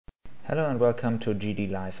Hello and welcome to GED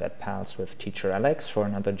Live at PALS with teacher Alex for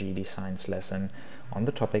another GED science lesson on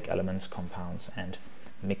the topic elements, compounds and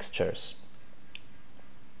mixtures.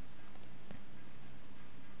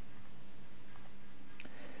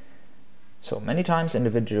 So many times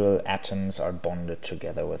individual atoms are bonded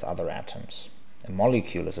together with other atoms. A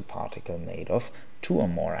molecule is a particle made of two or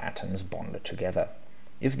more atoms bonded together.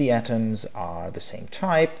 If the atoms are the same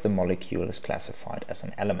type, the molecule is classified as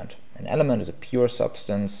an element. An element is a pure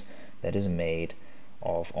substance that is made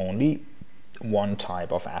of only one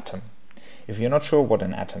type of atom. If you're not sure what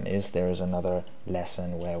an atom is, there is another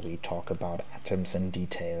lesson where we talk about atoms in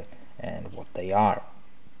detail and what they are.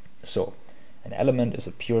 So, an element is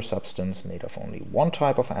a pure substance made of only one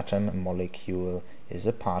type of atom. A molecule is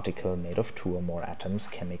a particle made of two or more atoms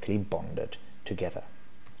chemically bonded together.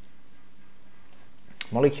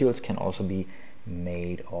 Molecules can also be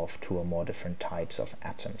made of two or more different types of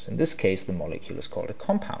atoms. In this case, the molecule is called a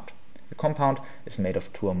compound. A compound is made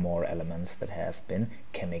of two or more elements that have been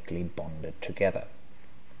chemically bonded together.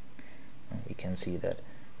 And we can see that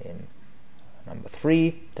in number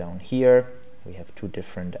 3, down here, we have two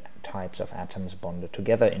different types of atoms bonded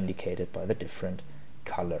together, indicated by the different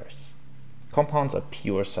colors. Compounds are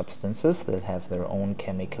pure substances that have their own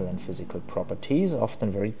chemical and physical properties,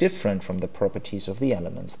 often very different from the properties of the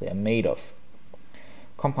elements they are made of.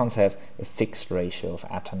 Compounds have a fixed ratio of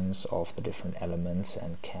atoms of the different elements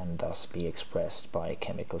and can thus be expressed by a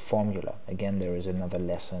chemical formula. Again, there is another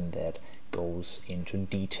lesson that goes into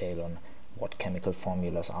detail on what chemical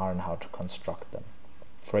formulas are and how to construct them.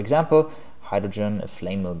 For example, hydrogen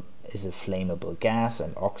is a flammable gas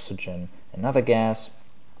and oxygen another gas.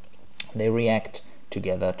 They react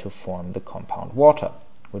together to form the compound water,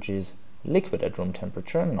 which is liquid at room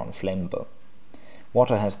temperature and non-flammable.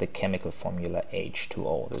 Water has the chemical formula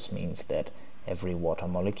H2O. This means that every water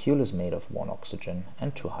molecule is made of one oxygen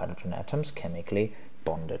and two hydrogen atoms chemically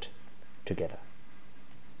bonded together.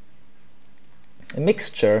 A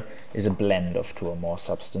mixture is a blend of two or more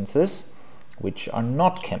substances which are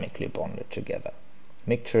not chemically bonded together.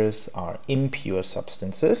 Mixtures are impure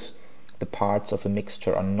substances. The parts of a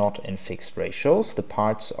mixture are not in fixed ratios. The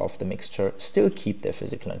parts of the mixture still keep their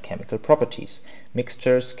physical and chemical properties.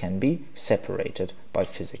 Mixtures can be separated by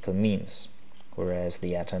physical means, whereas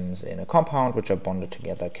the atoms in a compound which are bonded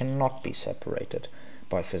together cannot be separated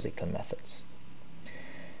by physical methods.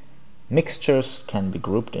 Mixtures can be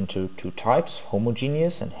grouped into two types,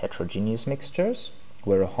 homogeneous and heterogeneous mixtures,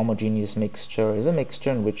 where a homogeneous mixture is a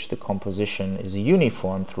mixture in which the composition is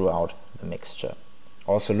uniform throughout the mixture.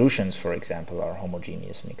 All solutions, for example, are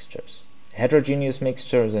homogeneous mixtures. A heterogeneous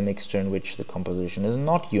mixture is a mixture in which the composition is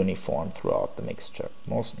not uniform throughout the mixture.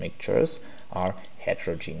 Most mixtures are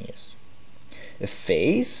heterogeneous. A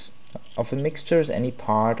phase of a mixture is any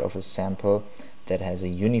part of a sample that has a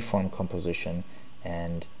uniform composition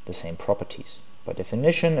and the same properties. By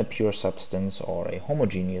definition, a pure substance or a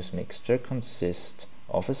homogeneous mixture consists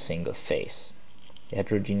of a single phase. A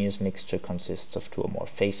heterogeneous mixture consists of two or more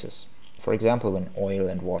phases. For example, when oil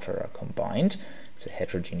and water are combined, it's a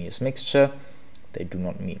heterogeneous mixture. They do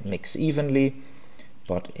not mix evenly,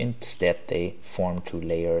 but instead they form two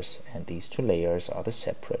layers, and these two layers are the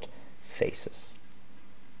separate phases.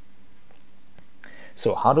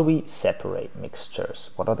 So how do we separate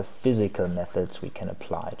mixtures? What are the physical methods we can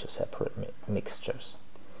apply to separate mixtures?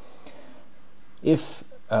 If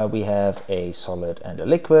we have a solid and a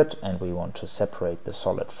liquid, and we want to separate the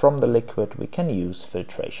solid from the liquid, we can use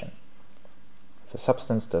filtration. If a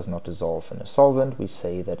substance does not dissolve in a solvent, we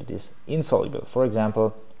say that it is insoluble. For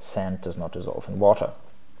example, sand does not dissolve in water.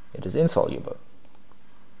 It is insoluble.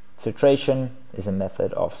 Filtration is a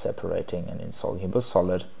method of separating an insoluble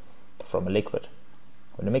solid from a liquid.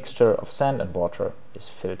 When a mixture of sand and water is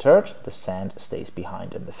filtered, the sand stays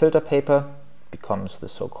behind in the filter paper, becomes the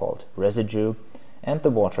so-called residue, and the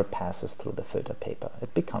water passes through the filter paper.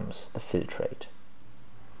 It becomes the filtrate.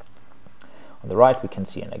 On the right we can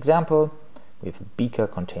see an example. We have a beaker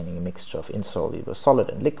containing a mixture of insoluble solid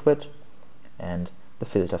and liquid, and the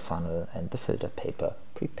filter funnel and the filter paper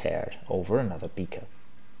prepared over another beaker.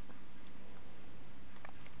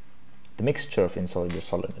 The mixture of insoluble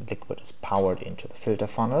solid and liquid is poured into the filter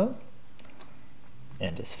funnel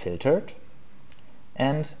and is filtered,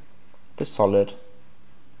 and the solid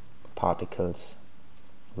particles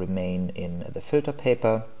remain in the filter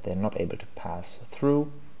paper. They are not able to pass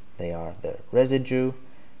through. They are the residue.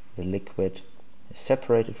 The liquid is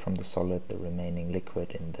separated from the solid. The remaining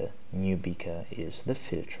liquid in the new beaker is the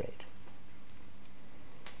filtrate.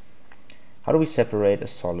 How do we separate a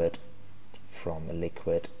solid from a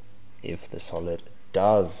liquid if the solid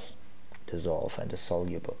does dissolve and is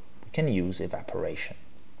soluble? We can use evaporation.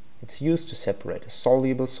 It's used to separate a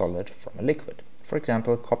soluble solid from a liquid. For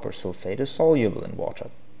example, copper sulfate is soluble in water.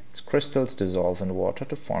 Its crystals dissolve in water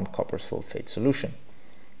to form copper sulfate solution.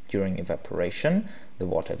 During evaporation, the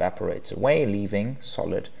water evaporates away, leaving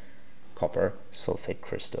solid copper sulfate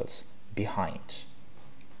crystals behind.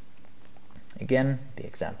 Again, the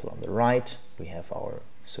example on the right, we have our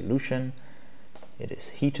solution. It is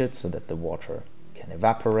heated so that the water can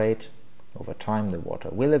evaporate. Over time, the water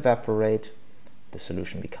will evaporate. The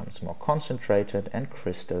solution becomes more concentrated and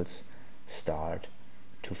crystals start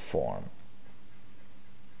to form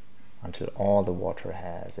until all the water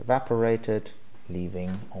has evaporated,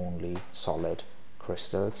 leaving only solid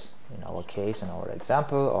crystals, in our case, in our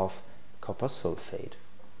example, of copper sulfate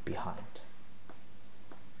behind.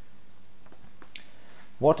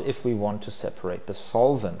 What if we want to separate the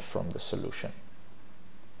solvent from the solution?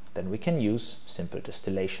 Then we can use simple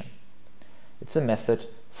distillation. It's a method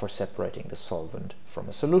for separating the solvent from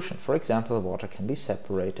a solution. For example, water can be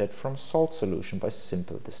separated from salt solution by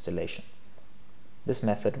simple distillation. This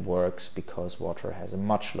method works because water has a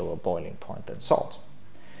much lower boiling point than salt.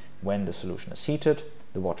 When the solution is heated,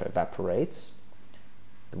 the water evaporates,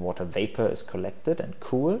 the water vapor is collected and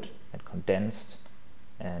cooled and condensed,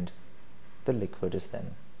 and the liquid is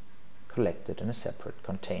then collected in a separate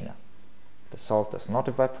container. The salt does not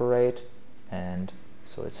evaporate, and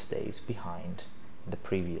so it stays behind the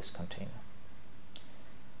previous container.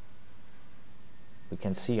 We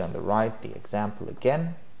can see on the right the example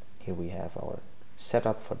again. Here we have our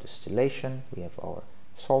setup for distillation. We have our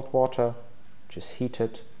salt water, which is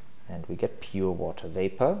heated, and we get pure water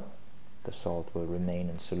vapor. The salt will remain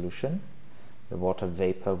in solution. The water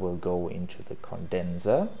vapor will go into the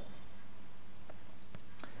condenser.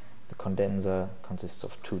 The condenser consists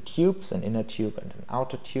of two tubes, an inner tube and an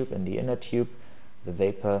outer tube. In the inner tube, the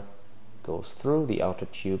vapor goes through. The outer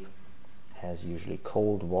tube has usually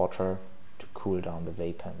cold water to cool down the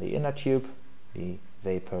vapor in the inner tube. The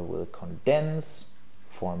vapor will condense,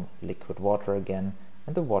 form liquid water again,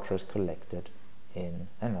 and the water is collected in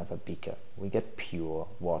another beaker. We get pure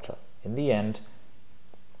water. In the end,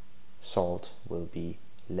 salt will be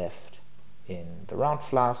left in the round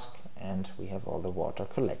flask, and we have all the water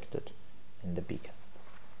collected in the beaker.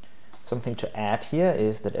 Something to add here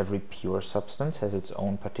is that every pure substance has its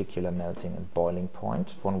own particular melting and boiling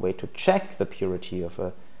point. One way to check the purity of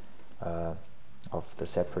the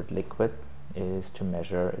separate liquid is to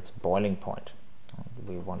measure its boiling point.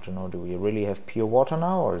 We want to know, do we really have pure water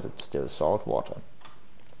now, or is it still salt water?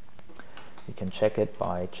 You can check it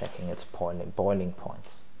by checking its boiling point.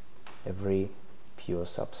 Every pure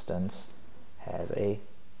substance has a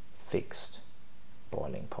fixed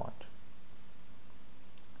boiling point.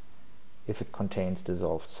 If it contains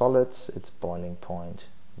dissolved solids, its boiling point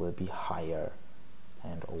will be higher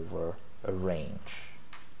and over a range.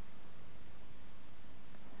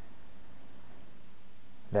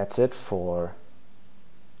 That's it for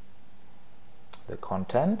the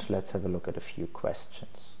content. Let's have a look at a few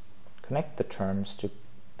questions. Connect the terms to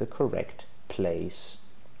the correct place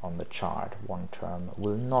on the chart. One term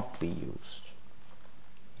will not be used.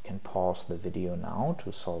 You can pause the video now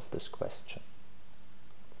to solve this question.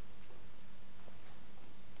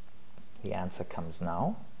 The answer comes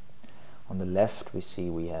now. On the left we see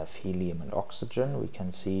we have helium and oxygen. We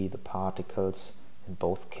can see the particles in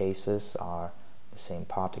both cases are the same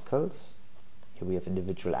particles. Here we have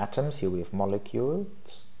individual atoms, here we have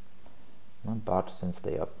molecules, but since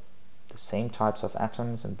they are the same types of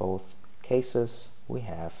atoms in both cases, we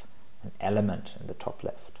have an element in the top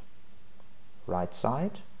left. Right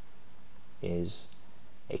side is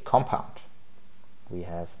a compound. We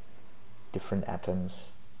have different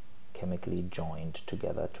atoms chemically joined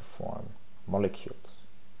together to form molecules.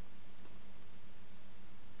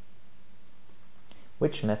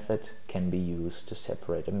 Which method can be used to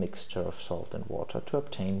separate a mixture of salt and water to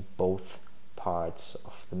obtain both parts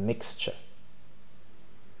of the mixture?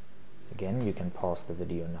 Again, you can pause the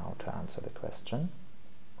video now to answer the question.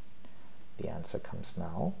 The answer comes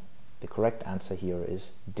now. The correct answer here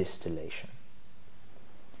is distillation.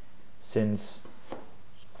 Since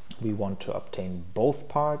we want to obtain both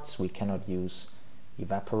parts, we cannot use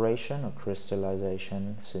evaporation or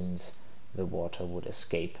crystallization, since the water would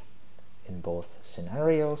escape in both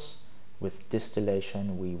scenarios. With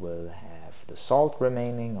distillation, we will have the salt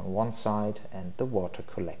remaining on one side and the water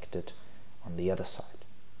collected on the other side.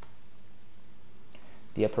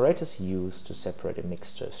 The apparatus used to separate a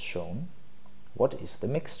mixture is shown. What is the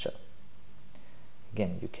mixture?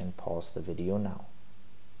 Again, you can pause the video now.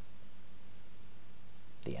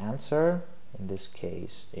 The answer in this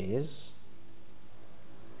case is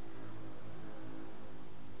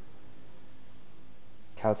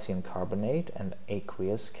calcium carbonate and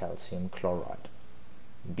aqueous calcium chloride.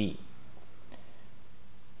 B.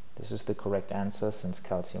 This is the correct answer, since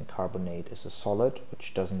calcium carbonate is a solid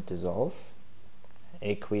which doesn't dissolve.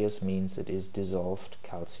 Aqueous means it is dissolved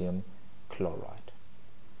calcium chloride.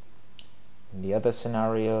 In the other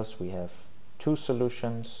scenarios, we have two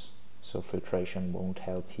solutions, so filtration won't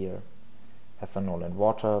help here. Ethanol and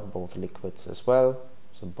water, both liquids as well,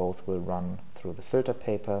 so both will run through the filter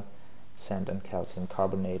paper. Sand and calcium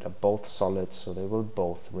carbonate are both solids, so they will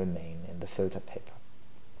both remain in the filter paper.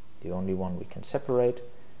 The only one we can separate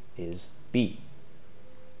is B.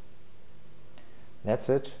 That's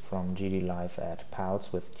it from GED Live at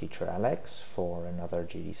PALS with teacher Alex for another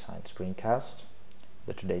GED Science screencast.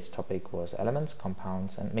 Today's topic was elements,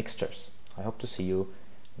 compounds and mixtures. I hope to see you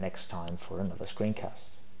next time for another screencast.